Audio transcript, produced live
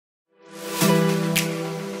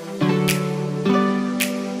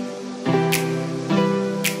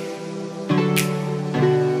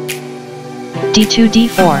d2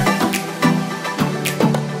 d4,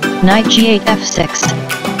 knight g8 f6,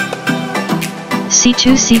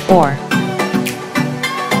 c2 c4,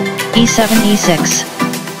 e7 e6,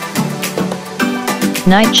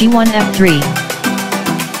 knight g1 f3,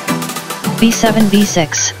 b7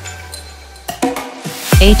 b6,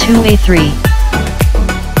 a2 a3,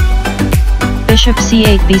 bishop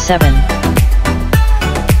c8 b7,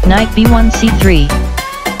 knight b1 c3,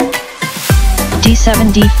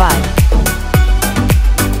 d7 d5,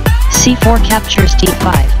 c4 captures d5,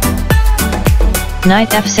 knight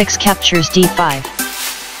f6 captures d5,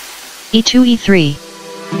 e2 e3,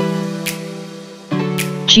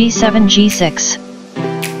 g7 g6,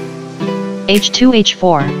 h2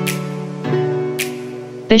 h4,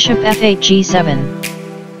 bishop f8 g7,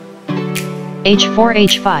 h4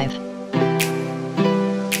 h5,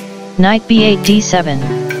 knight b8 d7,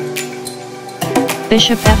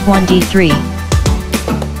 bishop f1 d3,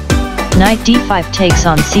 knight d5 takes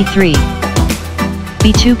on c3,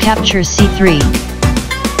 b2 captures c3,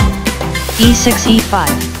 e6 e5,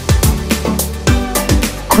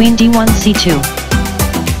 queen d1 c2,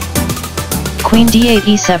 queen d8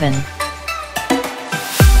 e7,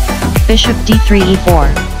 bishop d3 e4,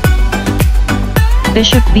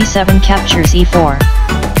 bishop b7 captures e4,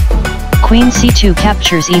 queen c2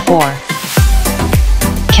 captures e4,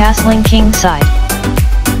 castling king side,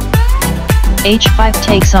 h5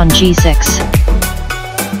 takes on g6,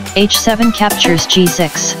 h7 captures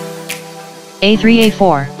g6, a3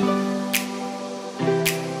 a4,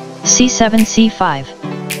 c7 c5,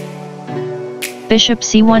 bishop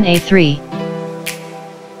c1 a3,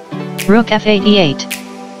 rook f8 e8,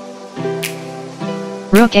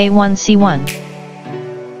 rook a1 c1,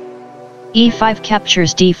 e5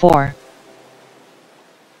 captures d4,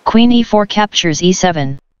 queen e4 captures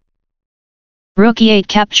e7, rook e8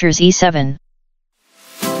 captures e7,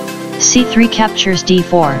 c3 captures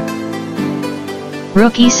d4,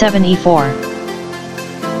 rook e7 e4,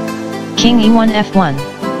 king e1 f1,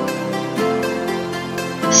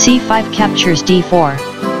 c5 captures d4,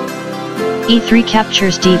 e3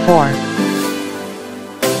 captures d4,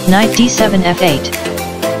 knight d7 f8,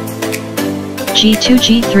 g2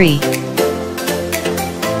 g3,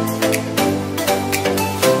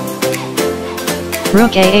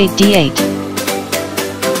 rook a8 d8,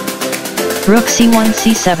 rook c1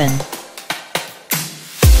 c7,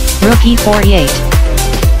 rook e4 e8,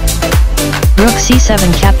 rook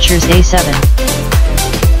c7 captures a7,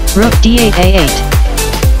 rook d8 a8,